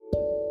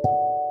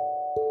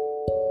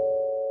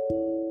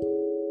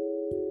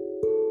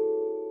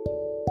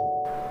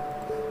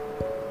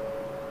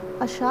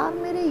अशार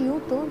मेरे यूं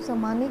तो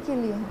ज़माने के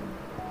लिए हैं,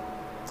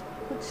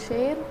 कुछ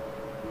शेर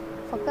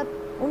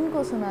फ़कत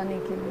उनको सुनाने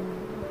के लिए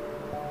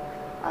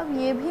हैं। अब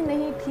ये भी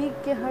नहीं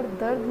ठीक कि हर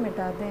दर्द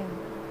मिटा दें,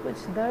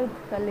 कुछ दर्द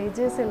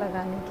कलेजे से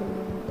लगाने के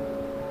लिए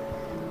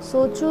हैं।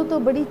 सोचो तो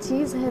बड़ी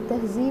चीज़ है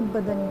तहज़ीब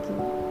बदन की,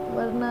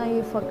 वरना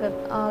ये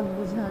फ़कत आग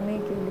बुझाने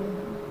के लिए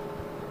है।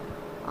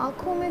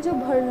 आँखों में जो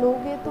भर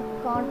लोगे तो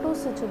कांटों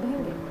से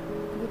चुभेंगे,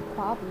 ये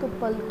ख्वाब तो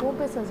पलकों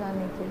पे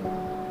सजाने के लिए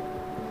है।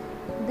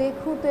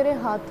 देखूं तेरे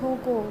हाथों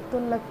को तो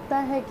लगता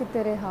है कि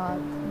तेरे हाथ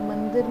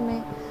मंदिर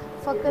में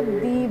फ़कत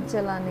दीप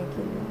जलाने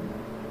के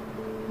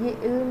लिए। ये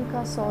इल्म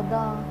का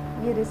सौदा,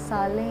 ये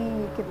रिसालें,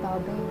 ये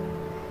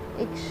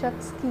किताबें एक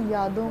शख्स की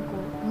यादों को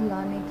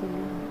भुलाने के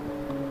लिए।